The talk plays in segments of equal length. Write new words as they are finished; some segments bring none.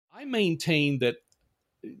I maintain that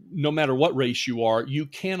no matter what race you are, you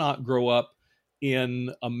cannot grow up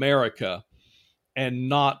in America and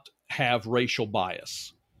not have racial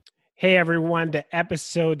bias. Hey everyone, the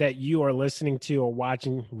episode that you are listening to or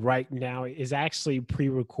watching right now is actually pre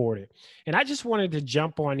recorded. And I just wanted to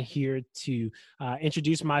jump on here to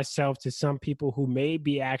introduce myself to some people who may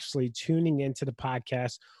be actually tuning into the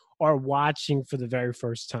podcast or watching for the very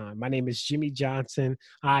first time. My name is Jimmy Johnson.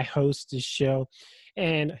 I host the show.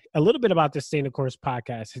 And a little bit about the Stay the Course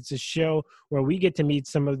podcast. It's a show where we get to meet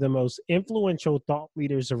some of the most influential thought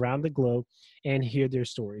leaders around the globe and hear their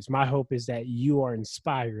stories. My hope is that you are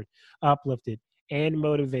inspired, uplifted, and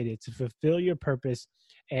motivated to fulfill your purpose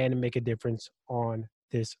and make a difference on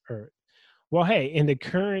this earth. Well, hey, in the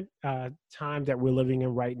current time that we're living in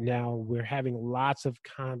right now, we're having lots of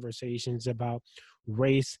conversations about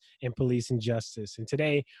race and police injustice. And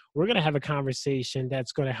today, we're going to have a conversation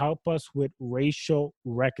that's going to help us with racial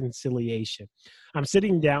reconciliation. I'm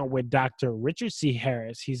sitting down with Dr. Richard C.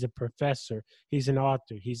 Harris. He's a professor, he's an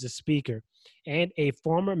author, he's a speaker, and a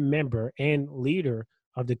former member and leader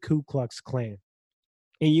of the Ku Klux Klan.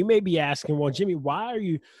 And you may be asking, well, Jimmy, why are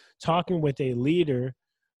you talking with a leader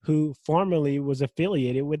who formerly was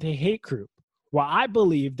affiliated with a hate group? Well, I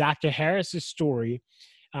believe Dr. Harris's story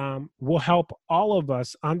will help all of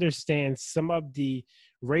us understand some of the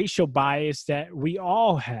racial bias that we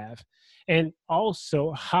all have, and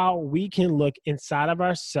also how we can look inside of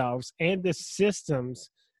ourselves and the systems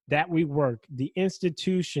that we work, the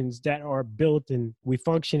institutions that are built and we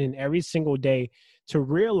function in every single day, to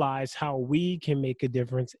realize how we can make a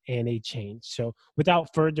difference and a change. So without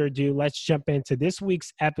further ado, let's jump into this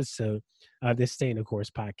week's episode of the Stay the Course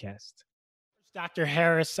podcast. Dr.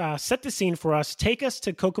 Harris, set the scene for us. Take us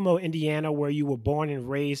to Kokomo, Indiana, where you were born and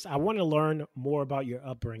raised. I want to learn more about your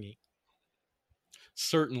upbringing.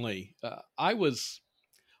 Certainly. I was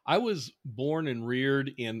born and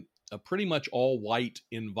reared in a pretty much all white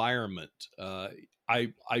environment.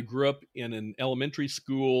 I grew up in an elementary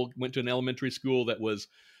school, went to an elementary school that was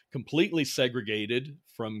completely segregated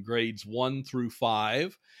from grades 1 through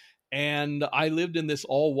 5. And I lived in this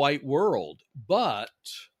all white world, but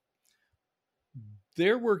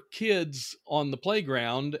there were kids on the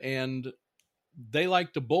playground and they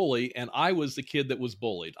liked to bully, and I was the kid that was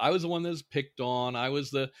bullied. I was the one that was picked on. I was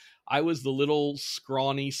the little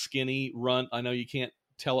scrawny, skinny runt. I know you can't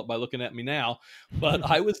tell it by looking at me now, but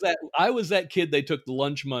I was that kid they took the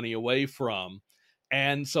lunch money away from.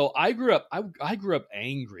 And so I grew up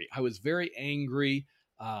angry. I was very angry.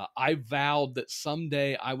 I vowed that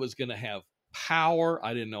someday I was going to have power.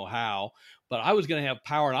 I didn't know how, but I was going to have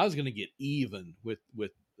power, and I was going to get even with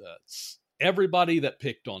everybody that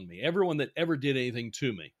picked on me, everyone that ever did anything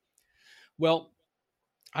to me. Well,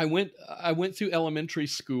 I went through elementary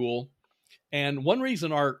school, and one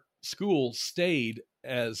reason our school stayed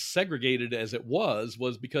as segregated as it was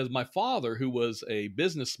because my father, who was a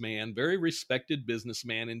businessman, very respected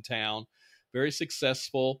businessman in town, very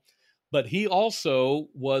successful, but he also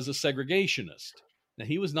was a segregationist. Now,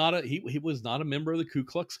 he was not a member of the Ku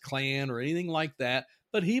Klux Klan or anything like that,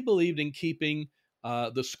 but he believed in keeping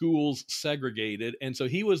the schools segregated. And so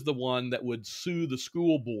he was the one that would sue the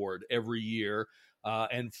school board every year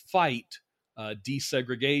and fight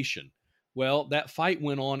desegregation. Well, that fight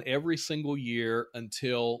went on every single year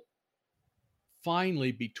until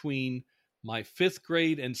finally between my 5th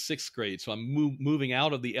grade and 6th grade. So I'm moving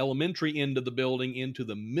out of the elementary end of the building into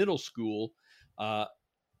the middle school.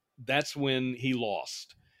 That's when he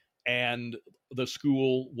lost, and the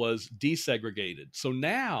school was desegregated. So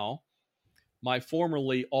now my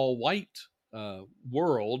formerly all-white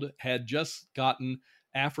world had just gotten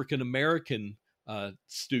African-American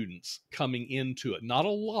students coming into it. Not a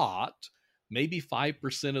lot, maybe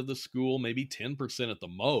 5% of the school, maybe 10% at the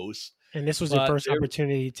most. And this was your first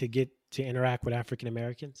opportunity to get to interact with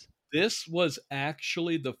African-Americans? This was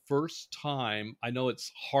actually the first time. I know it's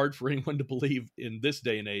hard for anyone to believe in this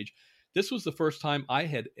day and age. This was the first time I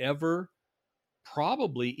had ever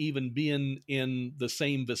probably even been in the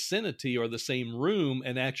same vicinity or the same room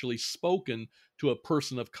and actually spoken to a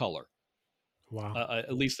person of color. Wow.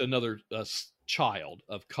 At least another child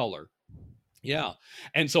of color. Yeah.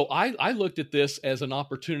 And so I looked at this as an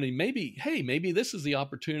opportunity. Maybe this is the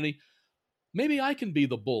opportunity. Maybe I can be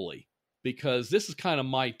the bully, because this is kind of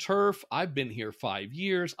my turf. I've been here 5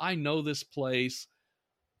 years. I know this place.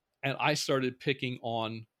 And I started picking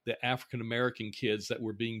on the African-American kids that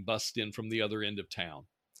were being bussed in from the other end of town.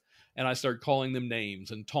 And I started calling them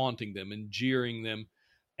names and taunting them and jeering them.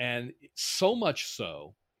 And so much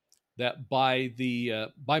so that by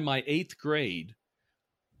my 8th grade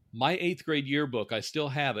yearbook, I still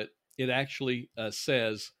have it. It actually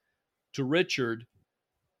says, to Richard,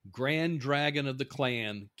 Grand Dragon of the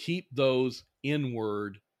Clan, keep those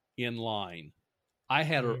inward in line. I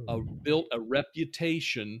had built a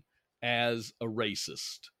reputation as a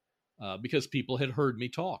racist because people had heard me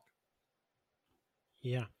talk.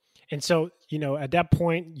 Yeah. And so, at that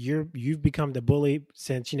point, you've become the bully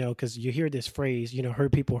since, because you hear this phrase,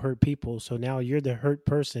 hurt people hurt people. So now you're the hurt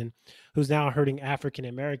person who's now hurting African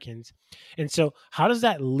Americans. And so how does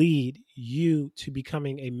that lead you to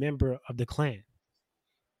becoming a member of the Klan?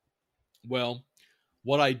 Well,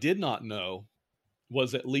 what I did not know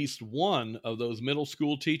was at least one of those middle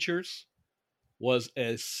school teachers was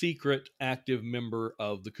a secret active member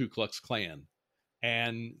of the Ku Klux Klan.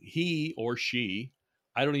 And he or she,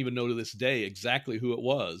 I don't even know to this day exactly who it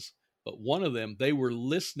was, but one of them, they were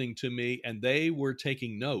listening to me and they were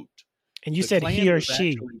taking note. And you said he or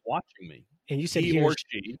she watching me. And you said he or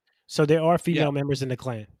she. So there are female members in the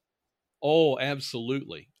Klan. Oh,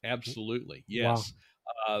 absolutely. Absolutely. Yes.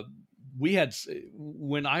 Wow. We had,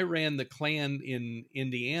 when I ran the Klan in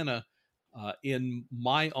Indiana, in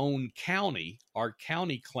my own county, our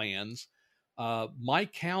county clans, my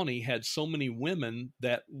county had so many women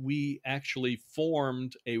that we actually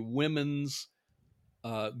formed a women's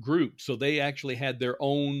group. So they actually had their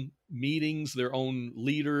own meetings, their own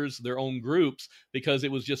leaders, their own groups, because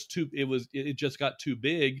it just got too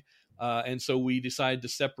big. And so we decided to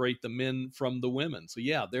separate the men from the women. So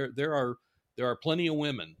yeah, there are plenty of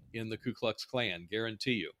women in the Ku Klux Klan,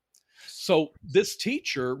 guarantee you. So this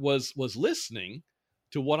teacher was listening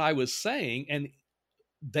to what I was saying, and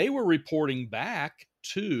they were reporting back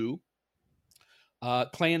to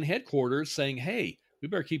Klan headquarters saying, hey, we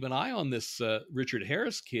better keep an eye on this Richard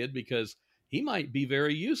Harris kid because he might be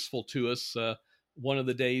very useful to us one of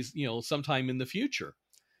the days, sometime in the future.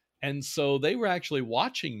 And so they were actually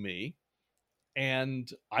watching me,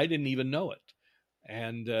 and I didn't even know it.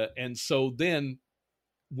 And so then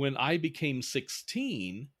when I became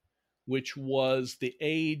 16, which was the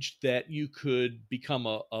age that you could become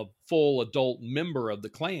a full adult member of the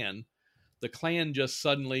Klan just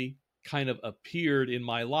suddenly kind of appeared in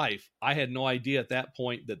my life. I had no idea at that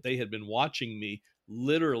point that they had been watching me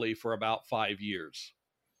literally for about 5 years.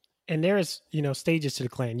 And there's, stages to the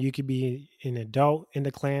Klan. You could be an adult in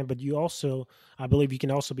the Klan, but you also, I believe you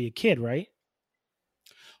can also be a kid, right?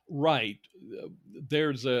 Right.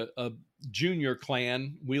 There's a junior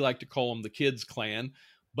Klan. We like to call them the kids Klan.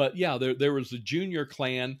 But yeah, there was a junior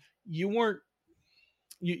Klan. You weren't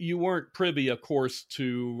privy, of course,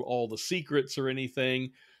 to all the secrets or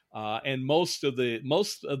anything. And most of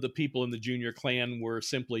the people in the junior Klan were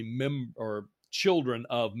simply children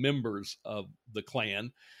of members of the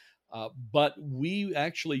Klan. But we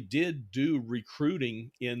actually did do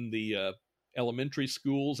recruiting in the elementary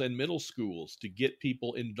schools and middle schools to get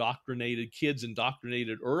kids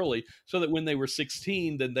indoctrinated early, so that when they were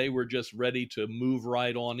 16, then they were just ready to move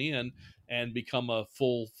right on in and become a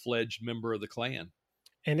full-fledged member of the Klan.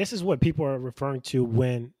 And this is what people are referring to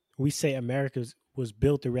when we say America was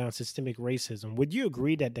built around systemic racism. Would you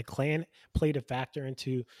agree that the Klan played a factor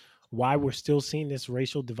into why we're still seeing this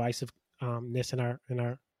racial divisiveness in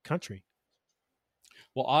our country?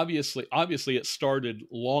 Well, obviously it started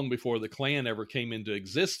long before the Klan ever came into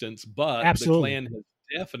existence, but Absolutely. The Klan has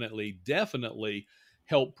definitely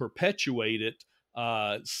helped perpetuate it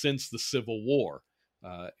since the Civil War.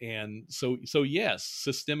 And so yes,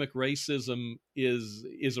 systemic racism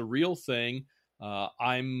is a real thing.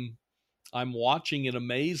 I'm watching in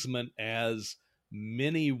amazement as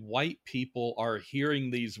many white people are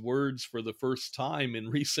hearing these words for the first time in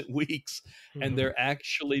recent weeks, and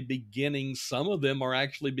some of them are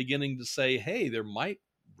actually beginning to say, hey, there might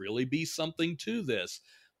really be something to this.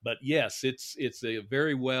 But yes, it's a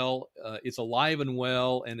very it's alive and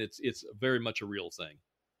well, and it's very much a real thing.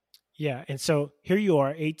 Yeah. And so here you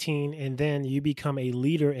are, 18, and then you become a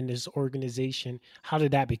leader in this organization. How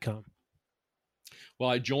did that become? Well,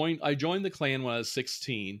 I joined the Klan when I was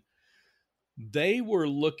 16. They were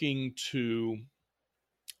looking to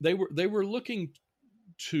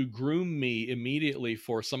groom me immediately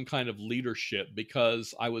for some kind of leadership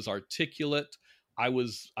because I was articulate, I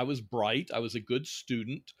was bright, I was a good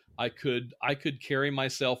student, I could carry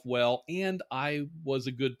myself well, and I was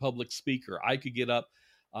a good public speaker. I could get up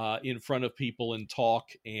in front of people and talk,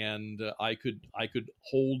 and I could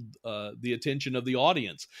hold the attention of the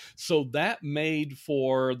audience. So that made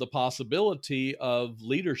for the possibility of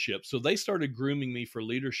leadership. So they started grooming me for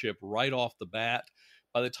leadership right off the bat.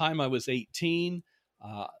 By the time I was 18,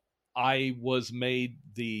 I was made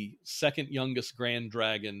the second youngest Grand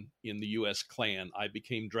Dragon in the U.S. Klan. I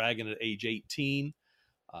became Dragon at age 18.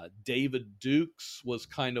 David Dukes was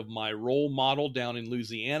kind of my role model down in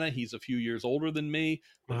Louisiana. He's a few years older than me,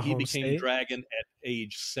 but My he home became state. Dragon at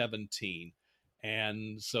age 17.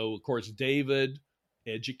 And so, of course, David,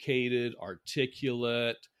 educated,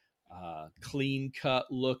 articulate, clean cut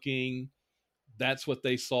looking. That's what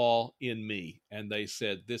they saw in me. And they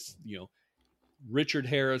said, this, Richard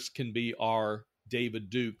Harris can be our David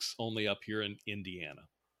Dukes, only up here in Indiana.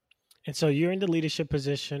 And so you're in the leadership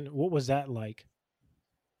position. What was that like?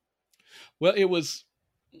 Well,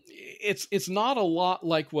 it's not a lot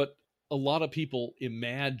like what a lot of people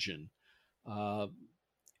imagine. Uh,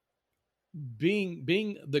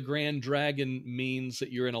 being the Grand Dragon means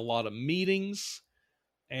that you're in a lot of meetings,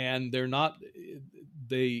 and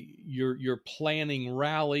you're planning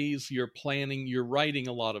rallies, you're writing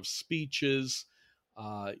a lot of speeches,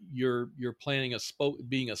 you're planning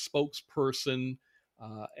being a spokesperson,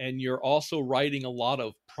 and you're also writing a lot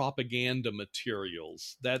of propaganda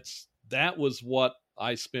materials. That was what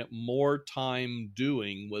I spent more time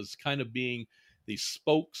doing, was kind of being the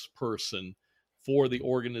spokesperson for the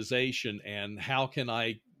organization, and how can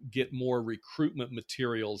I get more recruitment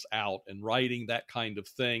materials out, and writing that kind of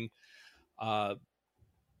thing. Uh,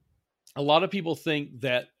 a lot of people think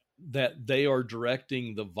that they are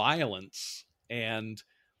directing the violence, and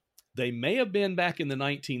they may have been back in the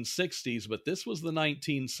 1960s, but this was the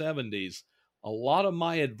 1970s. A lot of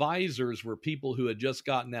my advisors were people who had just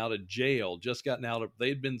gotten out of jail,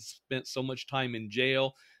 they'd been spent so much time in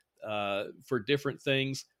jail for different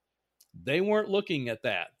things. They weren't looking at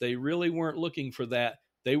that. They really weren't looking for that.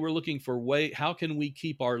 They were looking for how can we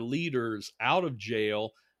keep our leaders out of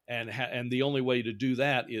jail, and the only way to do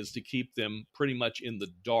that is to keep them pretty much in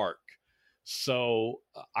the dark. So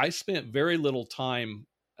I spent very little time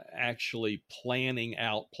actually plotting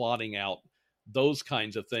out those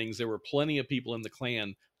kinds of things. There were plenty of people in the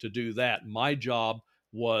Klan to do that. My job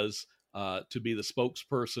was to be the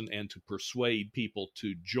spokesperson and to persuade people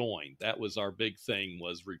to join. That was our big thing,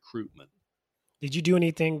 was recruitment. Did you do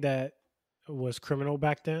anything that was criminal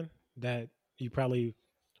back then that you probably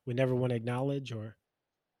would never want to acknowledge? Or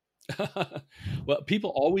Well,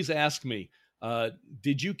 people always ask me,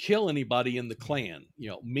 did you kill anybody in the Klan?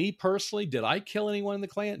 Me personally, did I kill anyone in the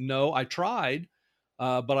Klan? No, I tried,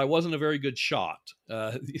 but I wasn't a very good shot.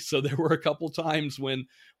 So there were a couple times when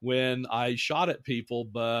I shot at people,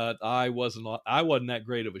 but I wasn't that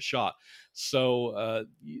great of a shot. So I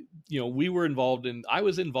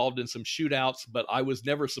was involved in some shootouts, but I was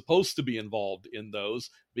never supposed to be involved in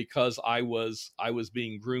those, because I was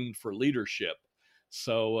being groomed for leadership.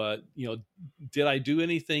 So did I do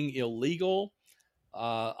anything illegal?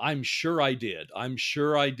 I'm sure I did. I'm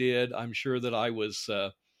sure that I was.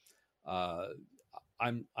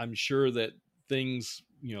 I'm sure that things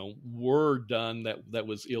were done that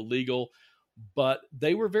was illegal, but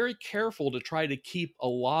they were very careful to try to keep a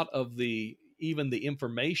lot of even the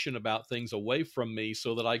information about things away from me,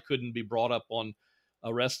 so that I couldn't be brought up on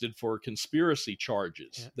arrested for conspiracy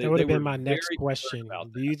charges. that would have They been were my next very question. concerned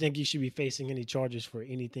about Do you think you should be facing any charges for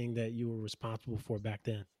anything that you were responsible for back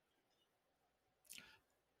then?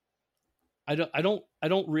 I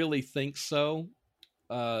don't really think so.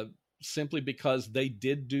 Simply because they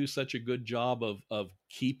did do such a good job of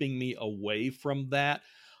keeping me away from that.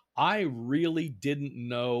 I really didn't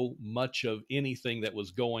know much of anything that was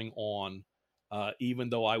going on, even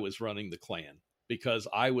though I was running the Klan, because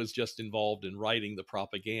I was just involved in writing the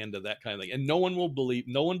propaganda, that kind of thing. And no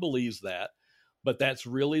one believes that, but that's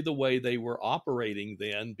really the way they were operating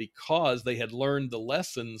then, because they had learned the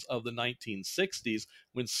lessons of the 1960s,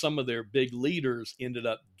 when some of their big leaders ended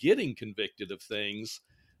up getting convicted of things.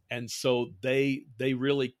 And so they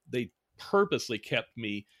purposely kept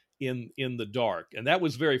me in the dark, and that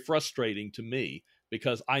was very frustrating to me,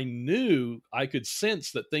 because I knew, I could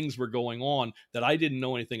sense that things were going on that I didn't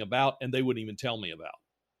know anything about, and they wouldn't even tell me about.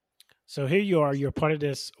 So here you are, you're part of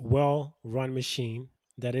this well-run machine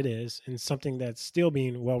that it is, and something that's still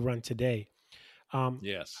being well-run today.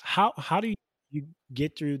 Yes. How do you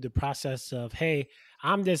get through the process of, hey,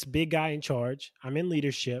 I'm this big guy in charge, I'm in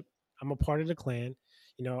leadership, I'm a part of the Klan,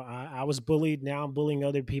 I was bullied, now I'm bullying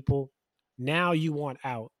other people. Now you want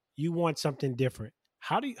out, you want something different.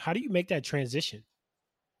 How do you make that transition?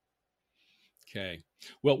 Okay.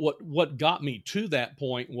 Well, what got me to that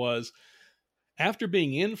point was, after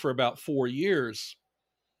being in for about 4 years,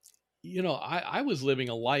 I was living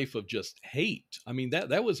a life of just hate. I mean,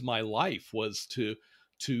 that was my life, was to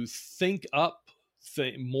think up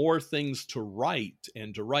more things to write,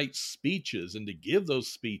 and to write speeches, and to give those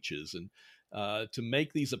speeches, and to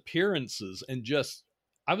make these appearances, and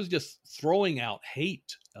I was just throwing out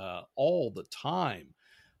hate all the time.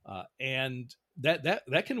 And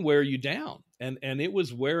that can wear you down, and it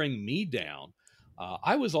was wearing me down.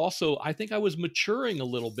 I think I was maturing a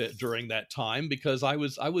little bit during that time, because I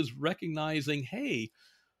was recognizing, hey,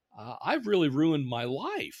 I've really ruined my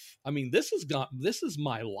life. I mean, this is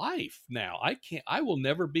my life now. I will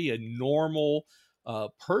never be a normal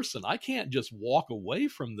person. I can't just walk away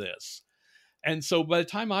from this. And so by the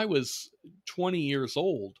time I was 20 years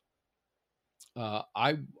old, uh,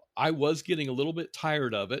 I I was getting a little bit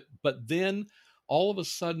tired of it. But then all of a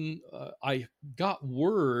sudden, I got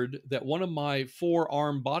word that one of my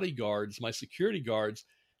four-armed bodyguards, my security guards,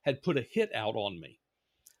 had put a hit out on me,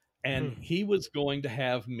 and Hmm. he was going to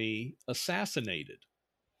have me assassinated.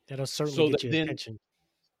 That'll certainly So that get your then, attention.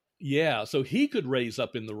 yeah, so he could rise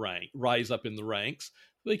up in the ranks,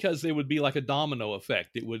 because it would be like a domino effect.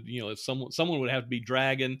 It would, if someone would have to be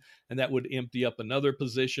dragging, and that would empty up another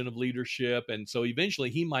position of leadership, and so eventually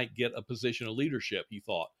he might get a position of leadership, he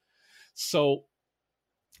thought. So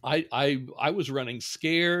I was running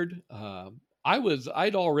scared.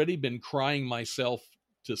 I'd already been crying myself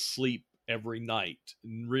to sleep every night,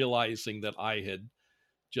 and realizing that I had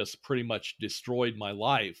just pretty much destroyed my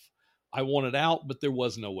life. I wanted out, but there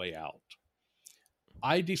was no way out.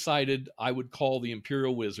 I decided I would call the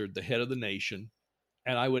Imperial Wizard, the head of the nation,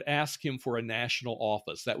 and I would ask him for a national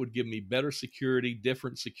office. That would give me better security,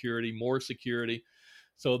 different security, more security.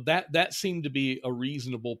 So that seemed to be a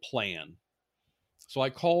reasonable plan. So I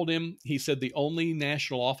called him. He said the only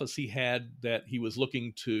national office he had that he was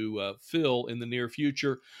looking to fill in the near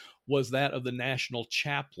future was that of the national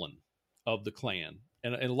chaplain of the Klan.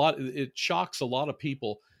 And it shocks a lot of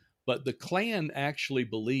people, but the Klan actually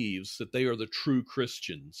believes that they are the true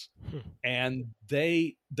Christians, Hmm. and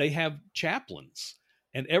they have chaplains.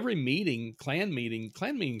 And every Klan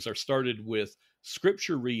meetings are started with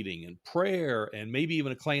scripture reading and prayer, and maybe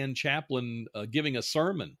even a Klan chaplain giving a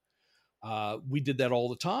sermon. We did that all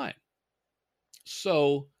the time.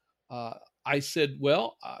 So uh, I said,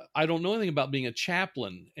 "Well, I don't know anything about being a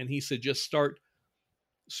chaplain." And he said, "Just start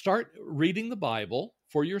reading the Bible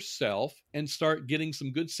for yourself, and start getting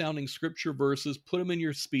some good sounding scripture verses, put them in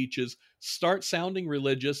your speeches, start sounding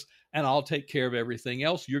religious, and I'll take care of everything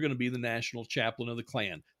else. You're going to be the national chaplain of the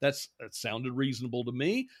Klan." That sounded reasonable to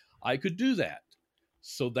me. I could do that.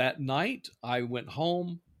 So that night I went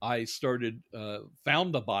home. I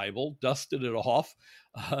found the Bible, dusted it off,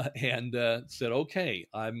 and said, okay,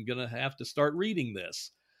 I'm going to have to start reading this.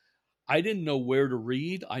 I didn't know where to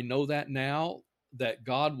read. I know that now, that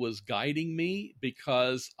God was guiding me,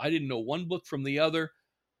 because I didn't know one book from the other.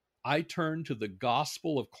 I turned to the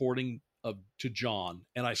Gospel according to John,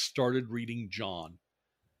 and I started reading John.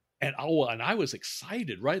 And I was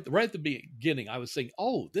excited right at the beginning. I was saying,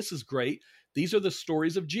 "Oh, this is great. These are the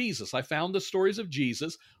stories of Jesus. I found the stories of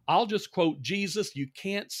Jesus. I'll just quote Jesus. You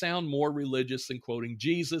can't sound more religious than quoting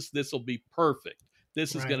Jesus. This will be perfect.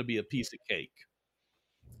 This is going Right. to be a piece of cake."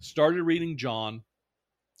 Started reading John,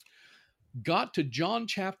 got to John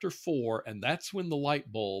chapter 4, and that's when the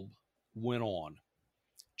light bulb went on.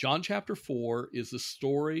 John chapter 4 is the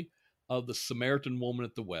story of the Samaritan woman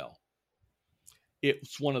at the well.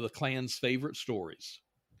 It's one of the Klan's favorite stories.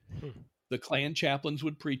 Hmm. The Klan chaplains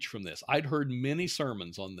would preach from this. I'd heard many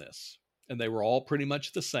sermons on this, and they were all pretty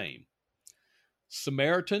much the same.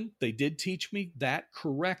 Samaritan, they did teach me that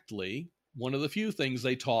correctly. One of the few things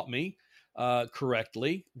they taught me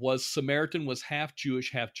correctly was Samaritan was half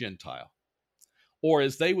Jewish, half Gentile, or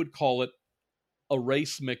as they would call it, a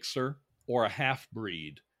race mixer or a half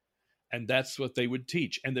breed. And that's what they would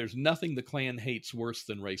teach. And there's nothing the Klan hates worse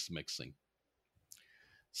than race mixing.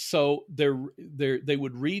 So they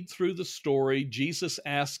would read through the story. Jesus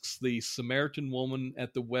asks the Samaritan woman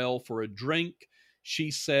at the well for a drink.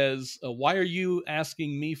 She says, "Why are you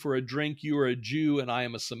asking me for a drink? You are a Jew and I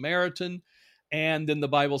am a Samaritan." And then the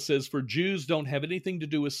Bible says, "For Jews don't have anything to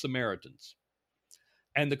do with Samaritans."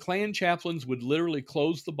 And the Klan chaplains would literally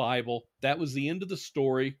close the Bible. That was the end of the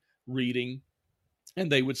story reading, and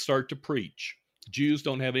they would start to preach. Jews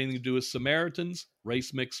don't have anything to do with Samaritans,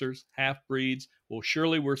 race mixers, half breeds. Well,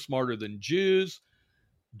 surely we're smarter than Jews.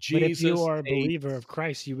 But if you Jesus are a hates believer of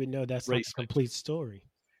Christ, you would know that's not the race complete mixers. story.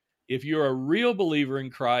 If you're a real believer in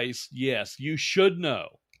Christ, yes, you should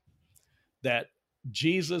know that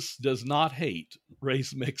Jesus does not hate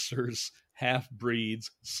race mixers, half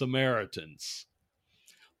breeds, Samaritans.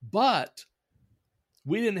 But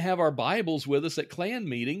we didn't have our Bibles with us at Klan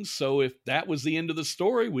meetings, so if that was the end of the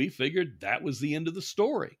story, we figured that was the end of the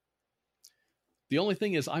story. The only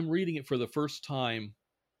thing is, I'm reading it for the first time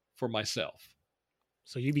for myself.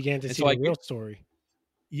 So you began to And see so the real story.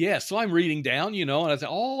 so I'm reading down, and I say,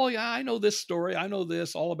 "Oh, yeah, I know this story. I know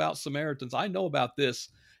this all about Samaritans. I know about this."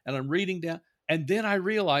 And I'm reading down. And then I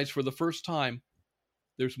realized for the first time,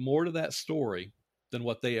 there's more to that story than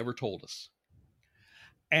what they ever told us.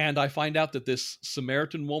 And I find out that this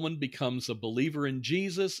Samaritan woman becomes a believer in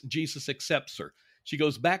Jesus. Jesus accepts her. She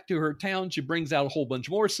goes back to her town. She brings out a whole bunch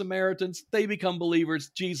more Samaritans. They become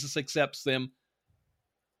believers. Jesus accepts them.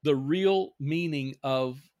 The real meaning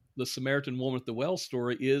of the Samaritan woman at the well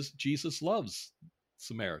story is Jesus loves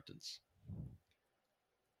Samaritans.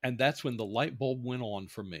 And that's when the light bulb went on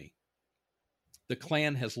for me. The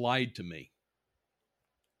Klan has lied to me.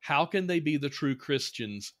 How can they be the true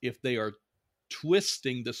Christians if they are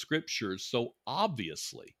twisting the scriptures so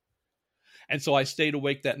obviously? And so I stayed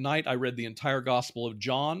awake that night. I read the entire Gospel of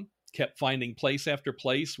John, kept finding place after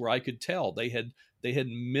place where I could tell they had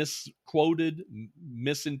misquoted,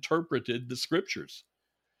 misinterpreted the scriptures.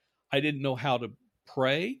 I didn't know how to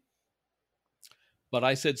pray, but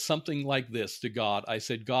I said something like this to God. I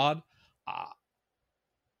said, God,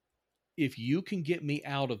 if you can get me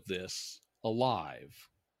out of this alive,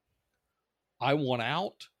 I want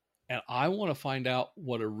out, and I want to find out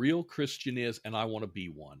what a real Christian is, and I want to be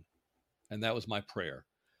one. And that was my prayer.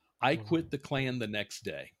 I quit the Klan the next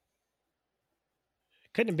day.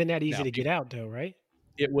 Couldn't have been that easy to get out, though, right?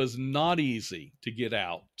 It was not easy to get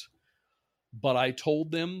out. But I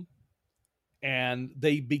told them, and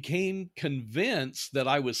they became convinced that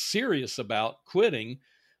I was serious about quitting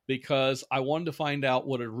because I wanted to find out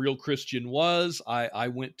what a real Christian was. I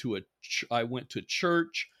went to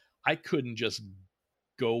church. I couldn't just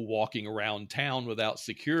go walking around town without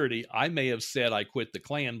security. I may have said I quit the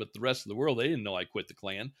Klan, but the rest of the world, they didn't know I quit the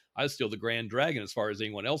Klan. I was still the Grand Dragon as far as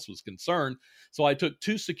anyone else was concerned. So I took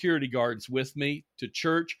 2 security guards with me to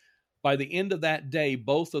church. By the end of that day,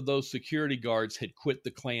 both of those security guards had quit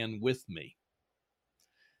the Klan with me.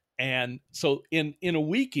 And so in a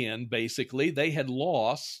weekend, basically, they had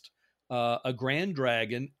lost a Grand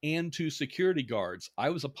Dragon and 2 security guards.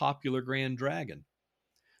 I was a popular Grand Dragon.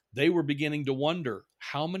 They were beginning to wonder,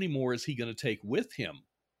 how many more is he going to take with him?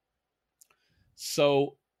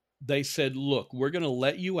 So they said, look, we're going to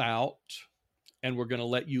let you out and we're going to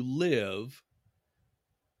let you live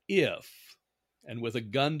if, and with a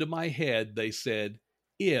gun to my head, they said,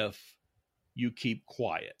 if you keep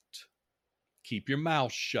quiet, keep your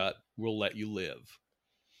mouth shut, we'll let you live.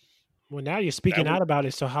 Well, now you're speaking out about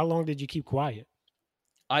it. So how long did you keep quiet?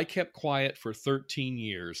 I kept quiet for 13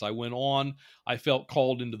 years. I went on. I felt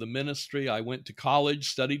called into the ministry. I went to college,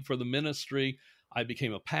 studied for the ministry. I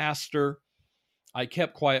became a pastor. I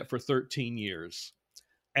kept quiet for 13 years.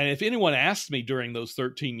 And if anyone asked me during those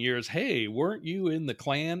 13 years, hey, weren't you in the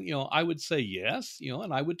Klan? I would say yes,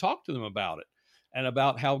 and I would talk to them about it and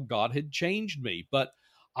about how God had changed me. But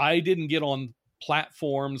I didn't get on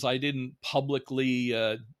platforms. I didn't publicly,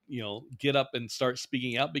 get up and start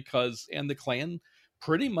speaking out and the Klan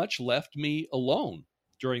pretty much left me alone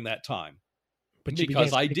during that time. But you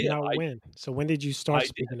because I did. When? So when did you start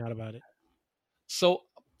speaking out about it? So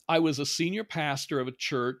I was a senior pastor of a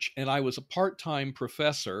church, and I was a part-time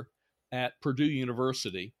professor at Purdue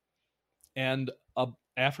University. And an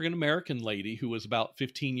African-American lady who was about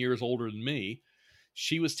 15 years older than me,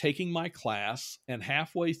 she was taking my class, and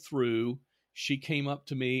halfway through, she came up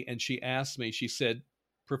to me and she asked me, she said,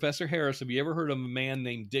 Professor Harris, have you ever heard of a man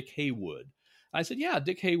named Dick Haywood? I said, yeah,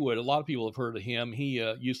 Dick Haywood. A lot of people have heard of him. He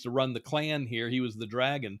used to run the Klan here. He was the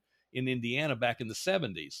Dragon in Indiana back in the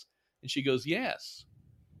 70s. And she goes, yes.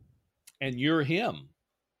 And you're him.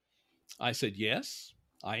 I said, yes,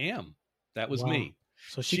 I am. That was me.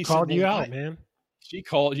 So she called you out, man. She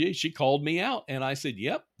called me out. And I said,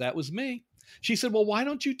 yep, that was me. She said, well, why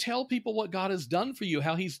don't you tell people what God has done for you,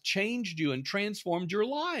 how he's changed you and transformed your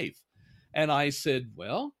life? And I said,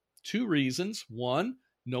 well, 2 reasons. 1,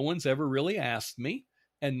 no one's ever really asked me.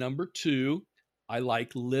 And number 2, I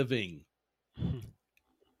like living.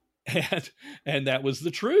 And that was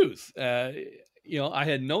the truth. I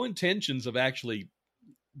had no intentions of actually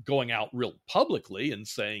going out real publicly and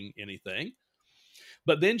saying anything.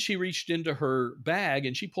 But then she reached into her bag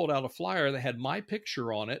and she pulled out a flyer that had my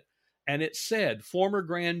picture on it. And it said, former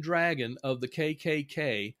Grand Dragon of the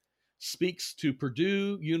KKK speaks to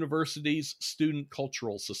Purdue University's Student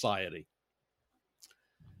Cultural Society.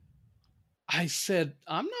 I said,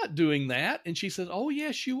 I'm not doing that. And she said, oh,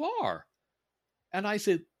 yes, you are. And I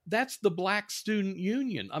said, that's the Black Student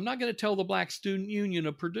Union. I'm not going to tell the Black Student Union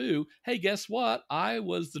of Purdue, hey, guess what? I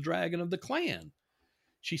was the Dragon of the Klan.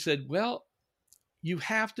 She said, well, you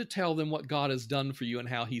have to tell them what God has done for you and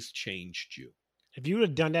how he's changed you. If you would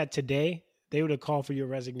have done that today, they would have called for your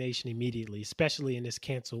resignation immediately, especially in this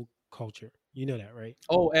cancel culture. You know that, right?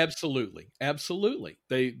 Oh, absolutely. Absolutely.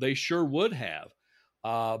 They sure would have.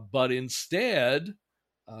 But instead,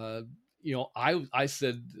 I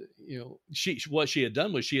said, what she had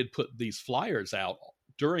done was she had put these flyers out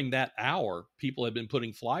during that hour. People had been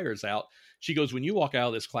putting flyers out. She goes, when you walk out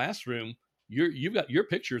of this classroom, you've got your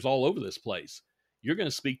pictures all over this place. You're going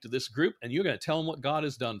to speak to this group and you're going to tell them what God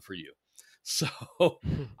has done for you. So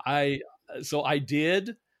I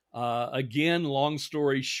did. Again, long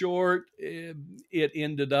story short, it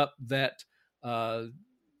ended up that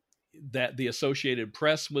that the Associated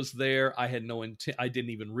Press was there. I had no intent. I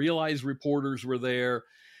didn't even realize reporters were there.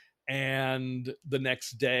 And the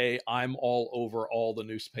next day, I'm all over all the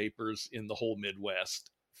newspapers in the whole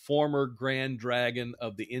Midwest. Former Grand Dragon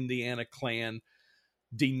of the Indiana Klan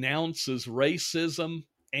denounces racism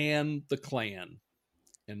and the Klan.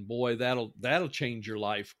 And boy, that'll change your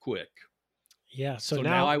life quick. Yeah. So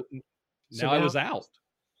now I was out.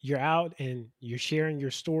 You're out and you're sharing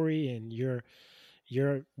your story, and you're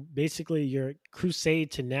basically your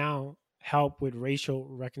crusade to now help with racial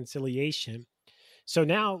reconciliation. So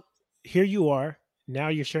now here you are. Now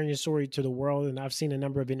you're sharing your story to the world, and I've seen a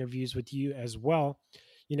number of interviews with you as well.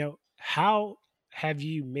 How have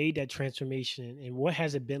you made that transformation, and what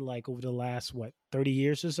has it been like over the last 30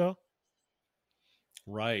 years or so?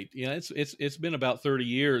 Right. Yeah, it's been about 30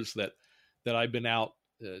 years that I've been out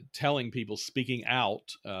telling people, speaking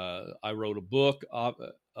out. I wrote a book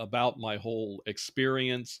about my whole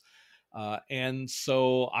experience. And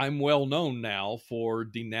so I'm well known now for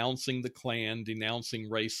denouncing the Klan, denouncing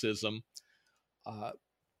racism.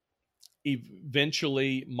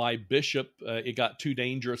 Eventually, my bishop, it got too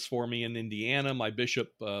dangerous for me in Indiana. My bishop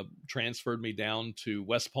transferred me down to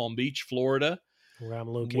West Palm Beach, Florida, where I'm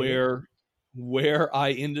located, where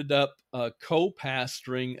I ended up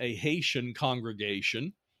co-pastoring a Haitian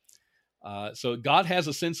congregation. So God has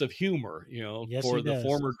a sense of humor, yes, for the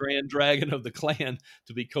former Grand Dragon of the Klan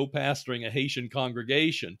to be co-pastoring a Haitian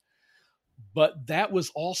congregation. But that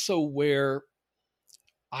was also where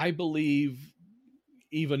I believe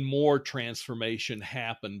even more transformation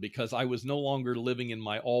happened, because I was no longer living in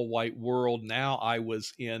my all-white world. Now I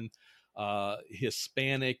was in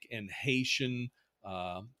Hispanic and Haitian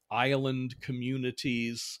island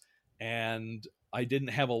communities, and I didn't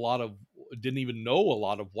even know a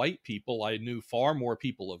lot of white people. I knew far more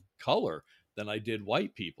people of color than I did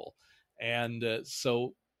white people. And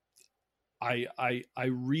so I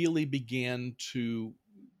really began to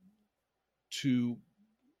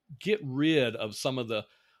get rid of some of the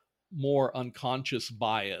more unconscious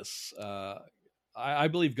bias. I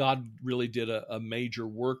believe God really did a major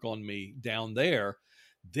work on me down there.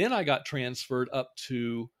 Then I got transferred up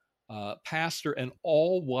to pastor an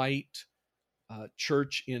all-white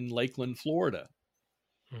church in Lakeland, Florida.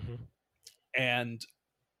 Mm-hmm. And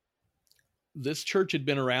this church had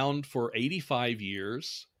been around for 85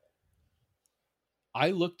 years.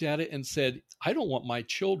 I looked at it and said, I don't want my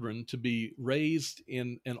children to be raised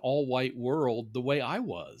in an all-white world the way I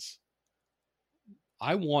was.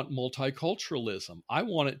 I want multiculturalism. I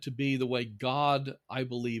want it to be the way God, I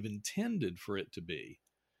believe, intended for it to be.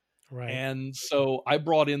 Right. And so I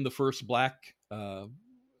brought in the first black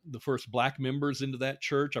members into that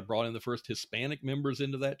church. I brought in the first Hispanic members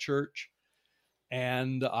into that church.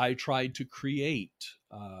 And I tried to create,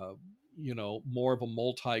 more of a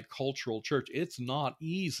multicultural church. It's not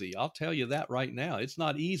easy. I'll tell you that right now. It's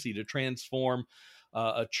not easy to transform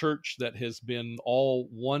a church that has been all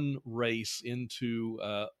one race into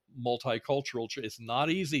multicultural. It's not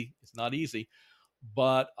easy. It's not easy.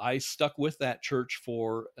 But I stuck with that church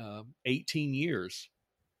for 18 years.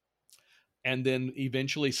 And then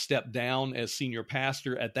eventually stepped down as senior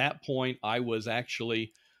pastor. At that point, I was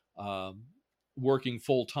actually working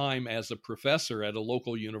full time as a professor at a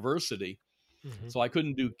local university. Mm-hmm. So I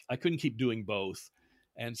couldn't keep doing both.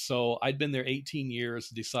 And so I'd been there 18 years,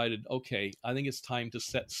 decided, okay, I think it's time to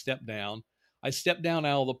step down. I stepped down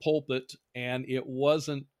out of the pulpit, and it was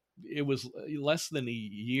less than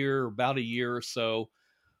about a year or so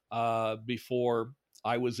before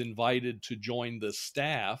I was invited to join the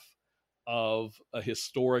staff of a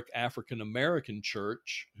historic African American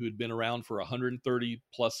church who had been around for 130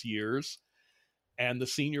 plus years. And the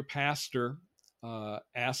senior pastor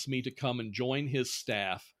asked me to come and join his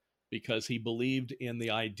staff because he believed in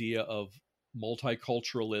the idea of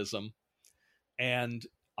multiculturalism. And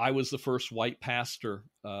I was the first white pastor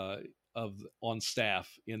on staff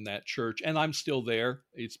in that church. And I'm still there.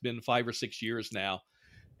 It's been 5 or 6 years now.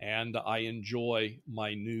 And I enjoy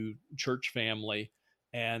my new church family.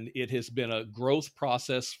 And it has been a growth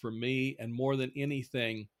process for me. And more than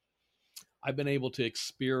anything, I've been able to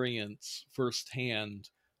experience firsthand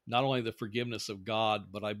not only the forgiveness of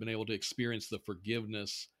God, but I've been able to experience the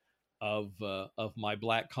forgiveness of my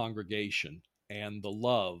Black congregation and the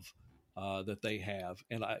love that they have,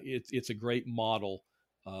 and it's a great model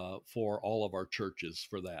for all of our churches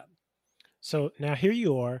for that. So now here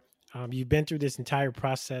you are. You've been through this entire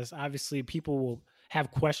process. Obviously, people will have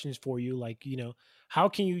questions for you, like, how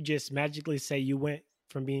can you just magically say you went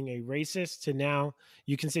from being a racist to now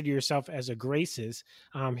you consider yourself as a gracist?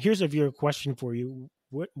 Here's a viewer question for you.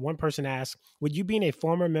 One person asked, would you, being a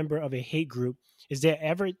former member of a hate group, is there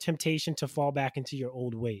ever temptation to fall back into your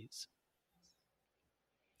old ways?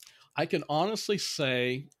 I can honestly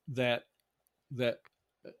say that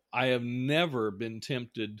I have never been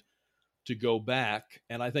tempted to go back,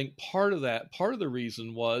 and I think part of the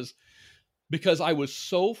reason was because I was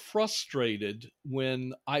so frustrated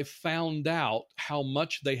when I found out how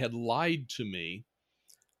much they had lied to me,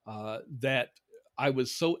 that I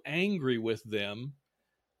was so angry with them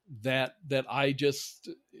that I just,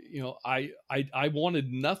 I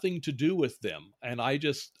wanted nothing to do with them, and I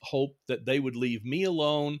just hoped that they would leave me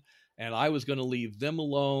alone, and I was going to leave them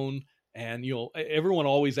alone. And everyone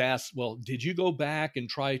always asks, well, did you go back and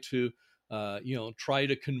try to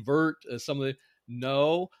convert some of the?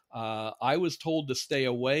 No, I was told to stay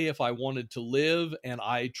away if I wanted to live, and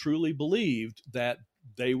I truly believed that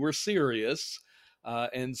they were serious.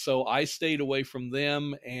 And so I stayed away from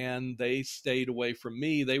them, and they stayed away from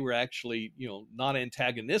me. They were actually, not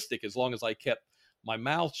antagonistic as long as I kept my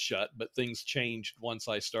mouth shut, but things changed once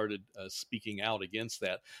I started speaking out against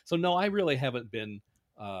that. So no, I really haven't been.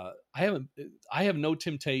 I have no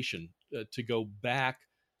temptation to go back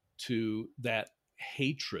to that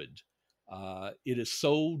hatred. It is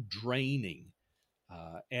so draining,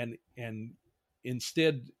 and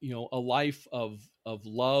instead, a life of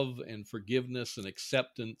love and forgiveness and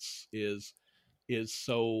acceptance is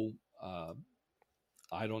so,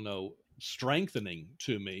 I don't know, strengthening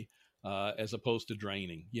to me, as opposed to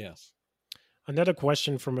draining. Yes. Another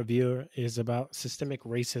question from a viewer is about systemic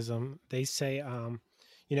racism. They say,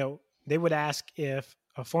 they would ask if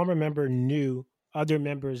a former member knew other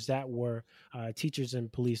members that were teachers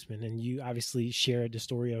and policemen. And you obviously shared the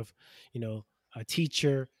story of, a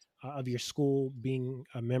teacher of your school being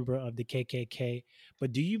a member of the KKK.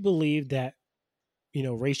 But do you believe that,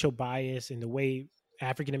 racial bias and the way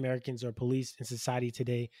African Americans are policed in society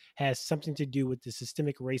today has something to do with the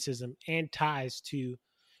systemic racism and ties to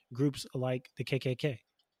groups like the KKK?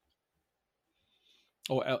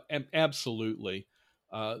 Oh, absolutely.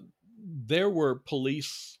 Uh, there were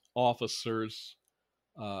police officers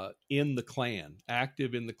in the Klan,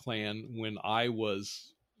 active in the Klan when I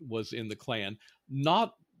was in the Klan.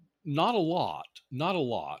 Not not a lot, not a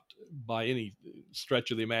lot by any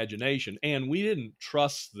stretch of the imagination, and we didn't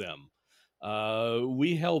trust them.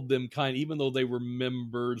 We held them even though they were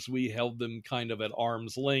members, we held them kind of at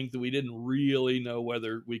arm's length. We didn't really know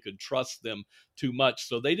whether we could trust them too much,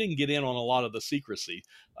 so they didn't get in on a lot of the secrecy.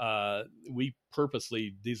 We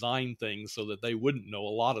purposely designed things so that they wouldn't know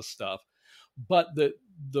a lot of stuff. But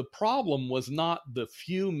the problem was not the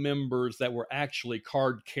few members that were actually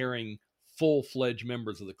card carrying full-fledged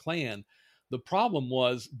members of the Klan. The problem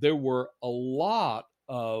was there were a lot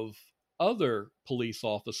of other police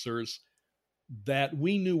officers that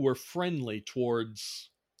we knew were friendly towards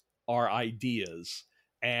our ideas,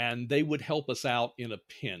 and they would help us out in a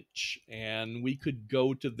pinch, and we could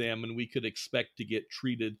go to them and we could expect to get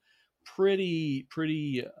treated pretty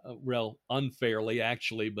well, unfairly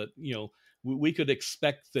actually, but we could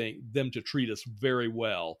expect them to treat us very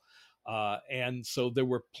well. And so there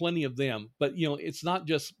were plenty of them, but it's not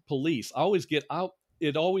just police. I always get out.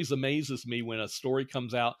 It always amazes me when a story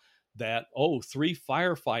comes out that, oh, 3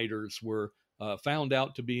 firefighters were found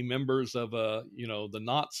out to be members of the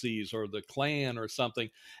Nazis or the Klan or something,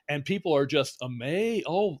 and people are just amazed.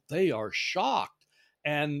 Oh, they are shocked.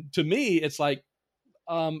 And to me, it's like,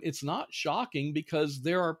 it's not shocking, because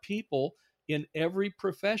there are people in every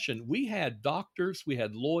profession. We had doctors, we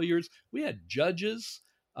had lawyers, we had judges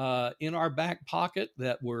in our back pocket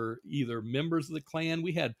that were either members of the Klan.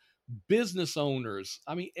 We had business owners.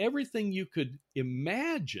 I mean, everything you could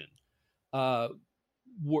imagine uh,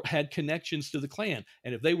 had connections to the Klan.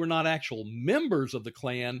 And if they were not actual members of the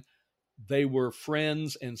Klan, they were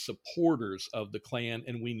friends and supporters of the Klan,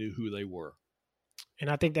 and we knew who they were. And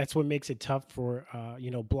I think that's what makes it tough for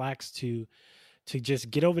blacks to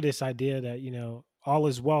just get over this idea that all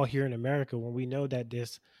is well here in America, when we know that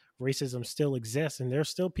this racism still exists, and there's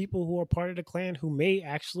still people who are part of the Klan who may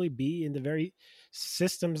actually be in the very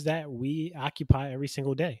systems that we occupy every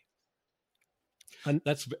single day.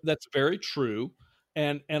 That's very true,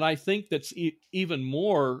 and I think that's even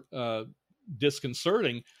more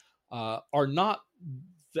disconcerting, are not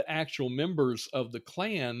the actual members of the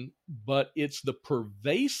Klan, but it's the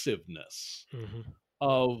pervasiveness Mm-hmm.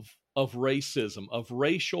 of of racism, of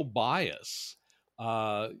racial bias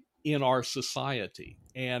in our society.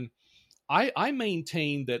 And I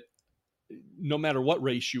maintain that no matter what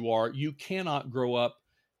race you are, you cannot grow up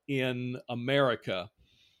in America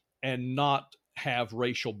and not have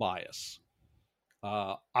racial bias.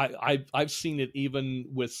 I've seen it even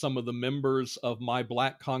with some of the members of my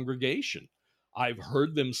Black congregation. I've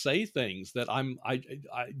heard them say things that I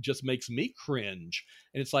just makes me cringe.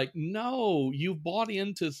 And it's like, no, you've bought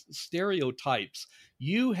into stereotypes.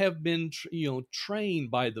 You have been, trained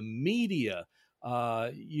by the media.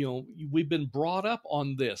 We've been brought up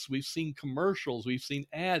on this. We've seen commercials, we've seen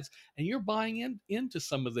ads, and you're buying into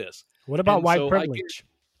some of this. What about and white so privilege?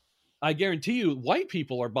 I guarantee you, white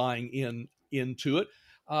people are buying into it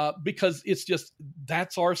because it's just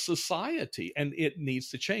that's our society, and it needs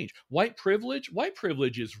to change. White privilege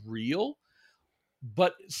is real,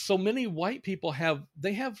 but so many white people have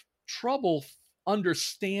trouble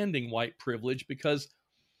understanding white privilege because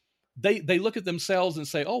they look at themselves and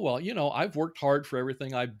say, oh, well, I've worked hard for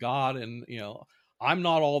everything I've got, and I'm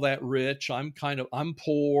not all that rich. I'm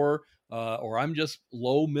poor, or I'm just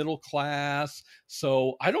low middle class,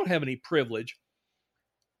 so I don't have any privilege.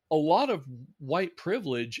 A lot of white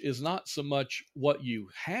privilege is not so much what you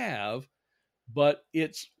have, but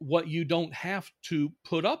it's what you don't have to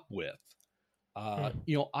put up with.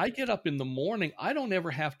 I get up in the morning. I don't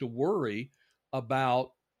ever have to worry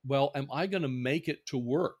about, well, am I going to make it to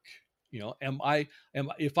work?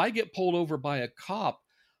 If I get pulled over by a cop,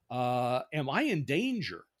 am I in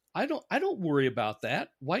danger? I don't worry about that.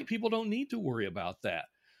 White people don't need to worry about that.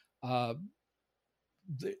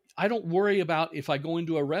 I don't worry about if I go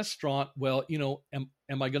into a restaurant, well,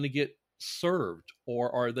 am I going to get served,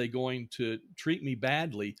 or are they going to treat me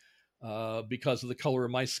badly because of the color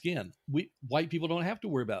of my skin? White people don't have to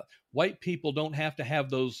worry about it. White people don't have to have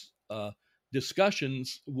those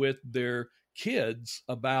discussions with their kids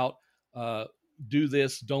about do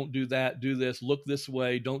this, don't do that, do this, look this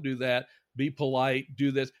way, don't do that, be polite,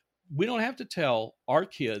 do this. We don't have to tell our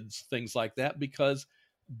kids things like that because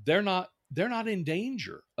they're not in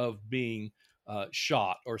danger of being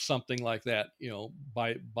shot or something like that,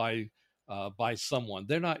 by someone.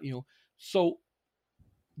 They're not, so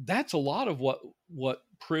that's a lot of what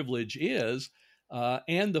privilege is,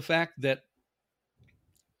 and the fact that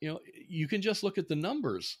you can just look at the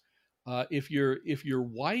numbers. If you're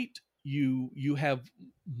white, you have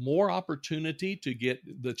more opportunity to get,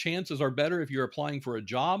 the chances are better if you're applying for a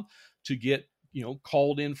job to get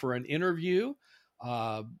called in for an interview.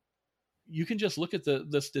 You can just look at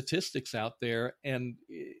the statistics out there, and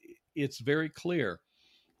it's very clear.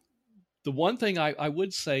 The one thing I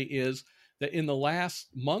would say is that in the last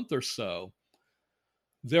month or so,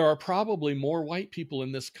 there are probably more white people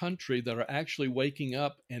in this country that are actually waking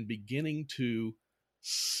up and beginning to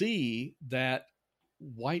see that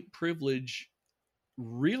white privilege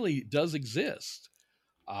really does exist.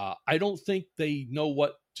 I don't think they know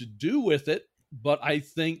what to do with it, but I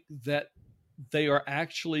think that they are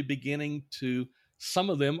actually beginning to,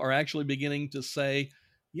 some of them are actually beginning to say,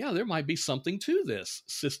 yeah, there might be something to this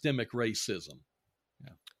systemic racism.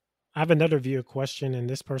 Yeah. I have another viewer question, and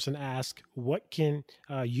this person asks, what can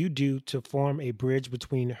you do to form a bridge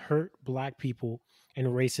between hurt Black people and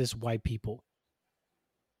racist white people?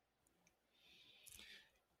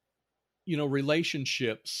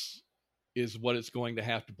 Relationships is what it's going to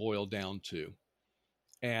have to boil down to.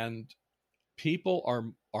 And people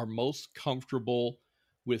are most comfortable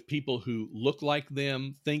with people who look like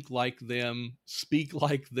them, think like them, speak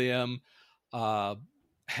like them,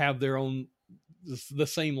 have their own, the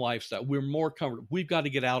same lifestyle. We're more comfortable. We've got to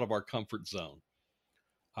get out of our comfort zone.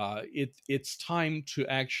 It's time to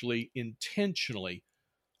actually intentionally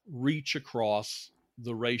reach across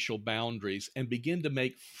the racial boundaries and begin to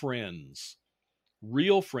make friends,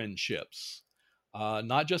 real friendships,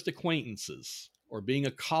 not just acquaintances or being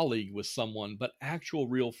a colleague with someone, but actual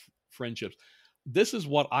real friendships. This is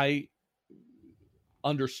what I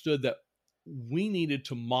understood, that we needed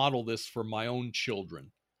to model this for my own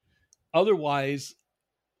children. Otherwise,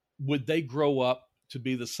 would they grow up to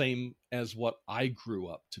be the same as what I grew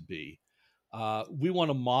up to be? We want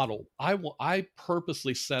to model. I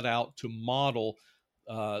purposely set out to model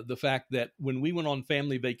the fact that when we went on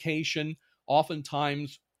family vacation,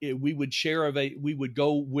 oftentimes we would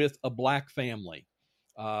go with a Black family.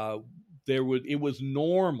 It was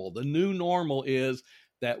normal. The new normal is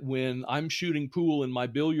that when I'm shooting pool in my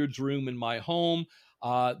billiards room in my home,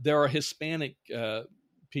 there are Hispanic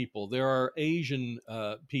people, there are Asian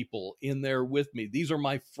people in there with me. These are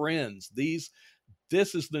my friends. This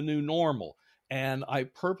is the new normal. And I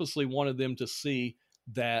purposely wanted them to see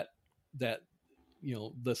that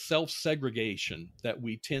the self-segregation that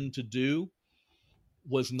we tend to do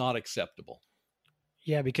was not acceptable.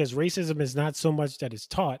 Yeah, because racism is not so much that it's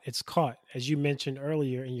taught, it's caught. As you mentioned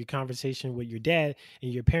earlier in your conversation with your dad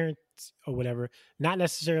and your parents or whatever, not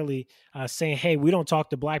necessarily saying, hey, we don't talk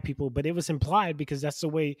to black people, but it was implied because that's the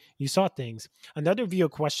way you saw things. Another viewer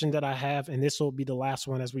question that I have, and this will be the last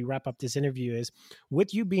one as we wrap up this interview, is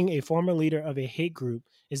with you being a former leader of a hate group,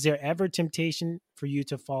 is there ever temptation for you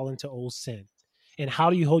to fall into old sin? And how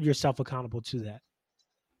do you hold yourself accountable to that?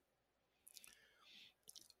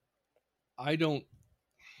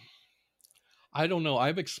 I don't know.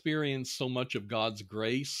 I've experienced so much of God's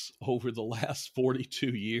grace over the last 42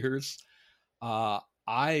 years.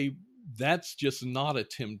 I That's just not a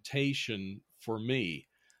temptation for me.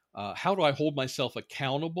 How do I hold myself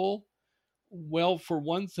accountable? Well, for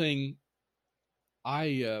one thing,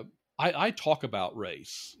 I talk about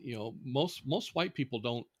race. Most white people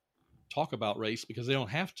don't talk about race because they don't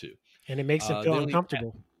have to. And it makes them They feel don't even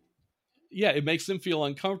uncomfortable. Yeah, it makes them feel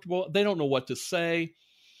uncomfortable. They don't know what to say.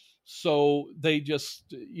 So they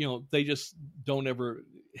just don't ever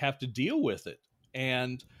have to deal with it.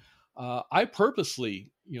 And I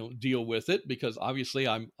purposely deal with it because obviously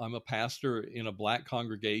I'm a pastor in a black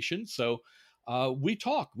congregation. So we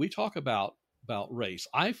talk about race.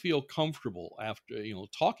 I feel comfortable after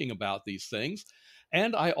talking about these things,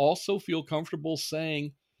 and I also feel comfortable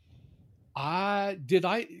saying, I did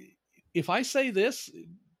I if I say this,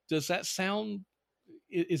 does that sound,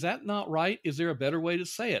 is that not right? Is there a better way to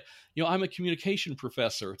say it? I'm a communication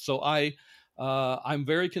professor, so I'm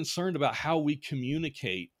very concerned about how we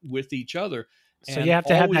communicate with each other, So you and have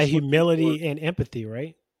to have that always looking for humility and empathy,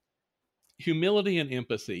 right? humility and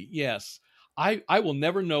empathy. Yes, I will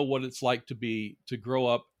never know what it's like to grow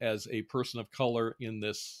up as a person of color in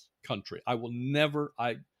this country. I will never.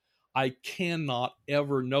 I cannot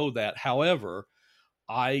ever know that. However,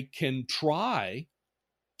 I can try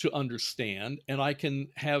to understand, and I can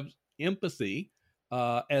have empathy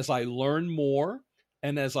as I learn more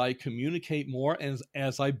and as I communicate more and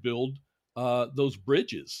as I build those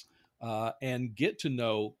bridges and get to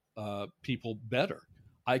know people better.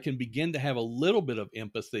 I can begin to have a little bit of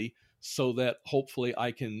empathy so that hopefully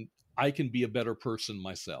I can be a better person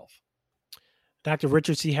myself. Dr.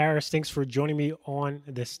 Richard C. Harris, thanks for joining me on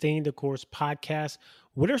the Staying the Course podcast.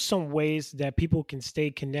 What are some ways that people can stay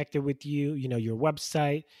connected with you? Your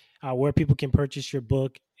website, where people can purchase your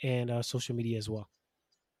book, and social media as well.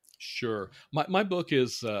 Sure. My book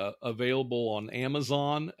is available on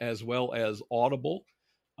Amazon as well as Audible.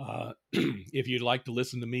 If you'd like to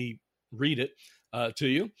listen to me read it to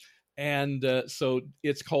you. And so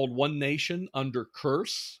it's called One Nation Under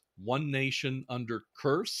Curse. One Nation Under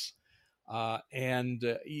Curse. And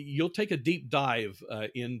you'll take a deep dive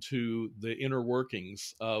into the inner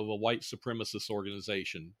workings of a white supremacist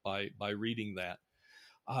organization by reading that.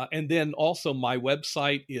 And then also my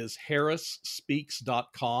website is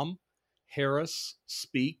harrisspeaks.com,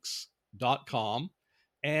 harrisspeaks.com.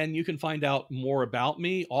 And you can find out more about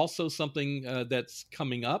me. Also something that's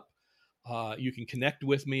coming up. You can connect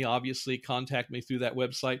with me, obviously, contact me through that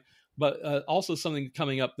website. But also something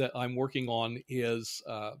coming up that I'm working on is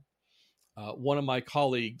one of my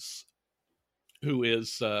colleagues who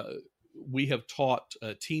is, we have taught,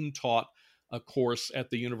 team taught a course at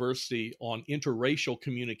the university on interracial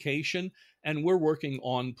communication, and we're working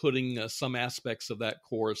on putting some aspects of that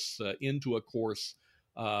course into a course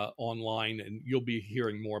online, and you'll be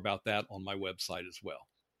hearing more about that on my website as well.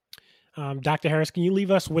 Dr. Harris, can you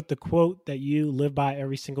leave us with the quote that you live by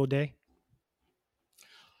every single day?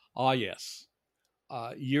 Yes.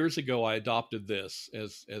 Years ago, I adopted this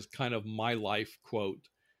as kind of my life quote.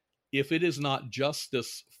 If it is not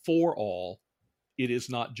justice for all, it is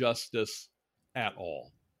not justice at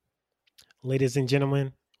all. Ladies and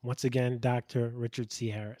gentlemen, once again, Dr. Richard C.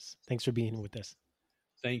 Harris. Thanks for being with us.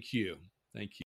 Thank you. Thank you.